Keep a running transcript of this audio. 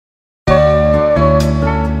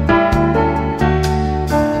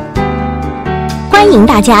欢迎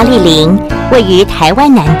大家莅临位于台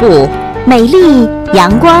湾南部美丽、阳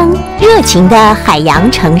光、热情的海洋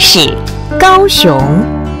城市高雄。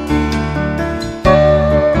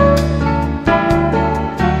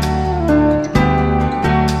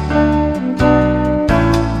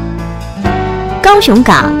高雄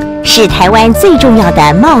港是台湾最重要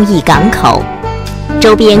的贸易港口，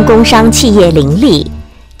周边工商企业林立，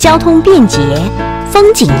交通便捷，风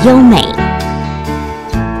景优美。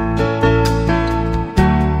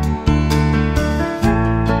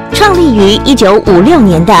创立于1956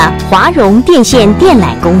年的华荣电线电缆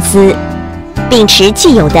公司，秉持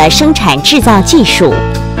既有的生产制造技术，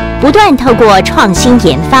不断透过创新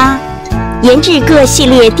研发，研制各系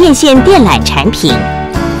列电线电缆产品，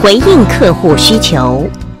回应客户需求。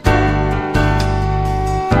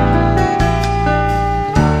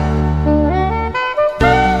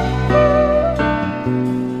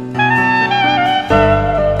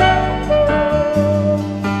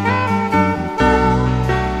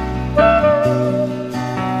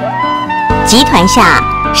集团下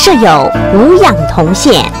设有无氧铜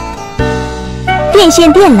线、电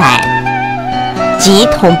线电缆及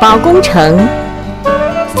统包工程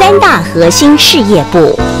三大核心事业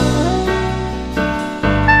部。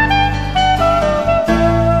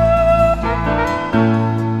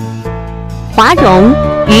华荣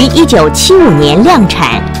于1975年量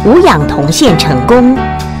产无氧铜线成功，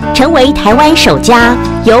成为台湾首家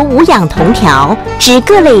由无氧铜条至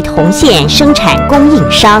各类铜线生产供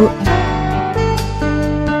应商。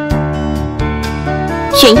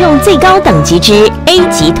选用最高等级之 A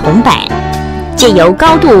级铜板，借由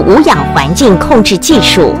高度无氧环境控制技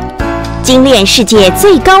术，精炼世界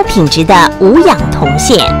最高品质的无氧铜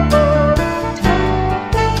线。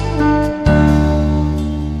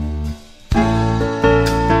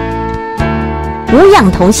无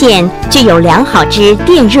氧铜线具有良好之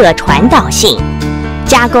电热传导性、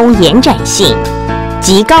加工延展性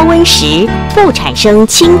及高温时不产生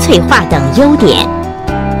清脆化等优点。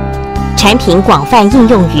产品广泛应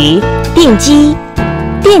用于电机、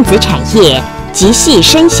电子产业及细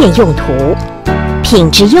深线用途，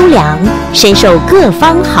品质优良，深受各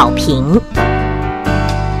方好评。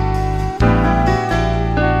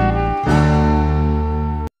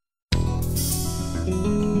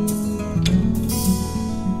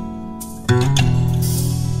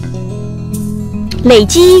累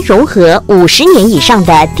积融合50年以上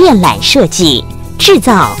的电缆设计、制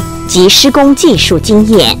造及施工技术经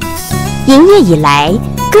验，营业以来，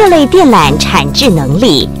各类电缆产制能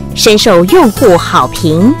力深受用户好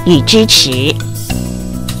评与支持。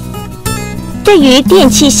对于电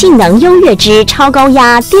气性能优越之超高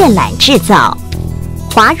压电缆制造，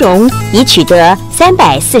华荣已取得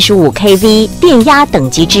345 kV 电压等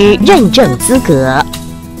级之认证资格。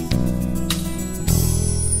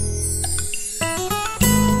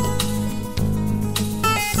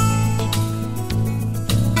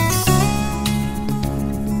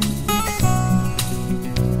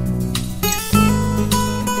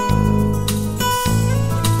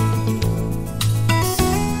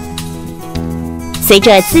随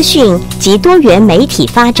着资讯及多元媒体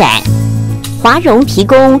发展，华荣提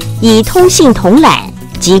供以通信铜缆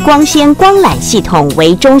及光纤光缆系统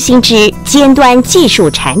为中心之尖端技术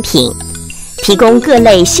产品，提供各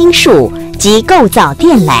类芯束及构造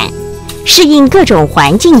电缆，适应各种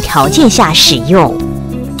环境条件下使用。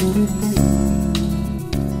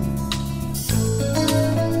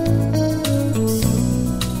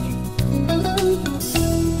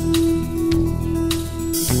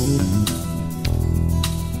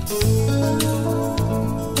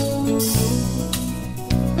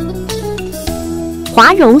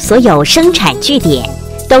华荣所有生产据点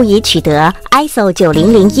都已取得 ISO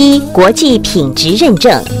 9001国际品质认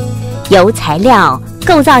证，由材料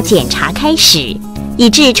构造检查开始，以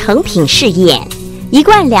至成品试验，一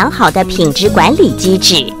贯良好的品质管理机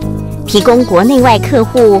制，提供国内外客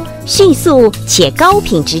户迅速且高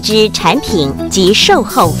品质之产品及售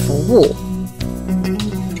后服务。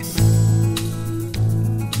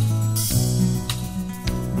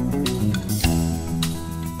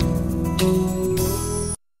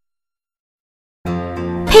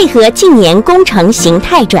配合近年工程形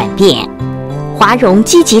态转变，华荣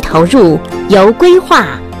积极投入由规划、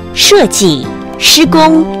设计、施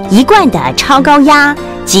工一贯的超高压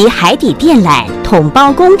及海底电缆统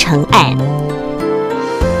包工程案。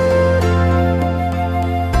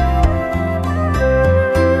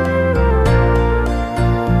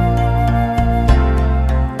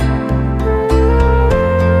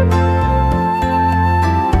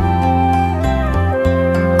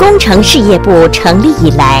工程事业部成立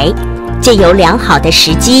以来，借由良好的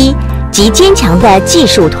时机及坚强的技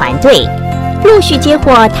术团队，陆续接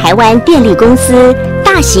获台湾电力公司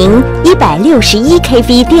大型161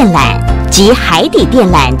 kV 电缆及海底电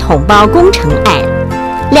缆统包工程案，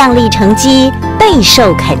亮丽成绩备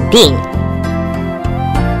受肯定。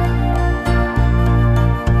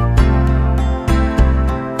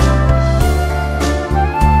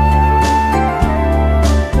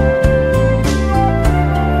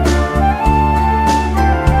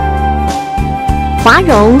华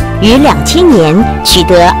荣于2000年取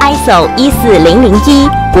得 ISO 14001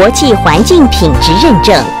国际环境品质认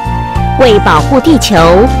证，为保护地球、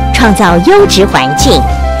创造优质环境，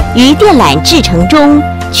于电缆制成中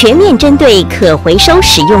全面针对可回收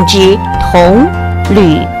使用之铜、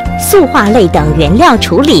铝、塑化类等原料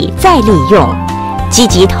处理再利用，积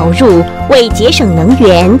极投入为节省能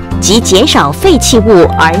源及减少废弃物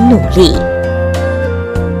而努力。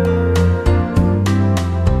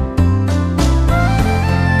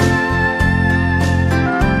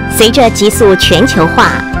随着急速全球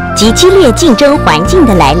化及激烈竞争环境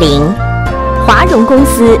的来临，华荣公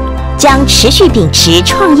司将持续秉持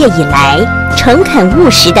创业以来诚恳务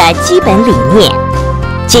实的基本理念，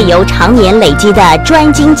借由常年累积的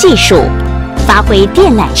专精技术，发挥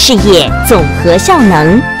电缆事业总和效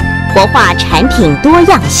能，活化产品多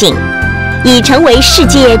样性，以成为世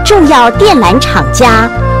界重要电缆厂家，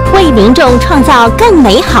为民众创造更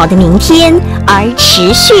美好的明天而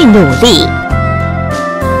持续努力。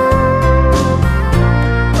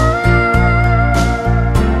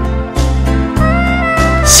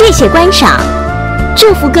谢谢观赏，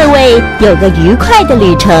祝福各位有个愉快的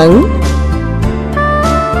旅程。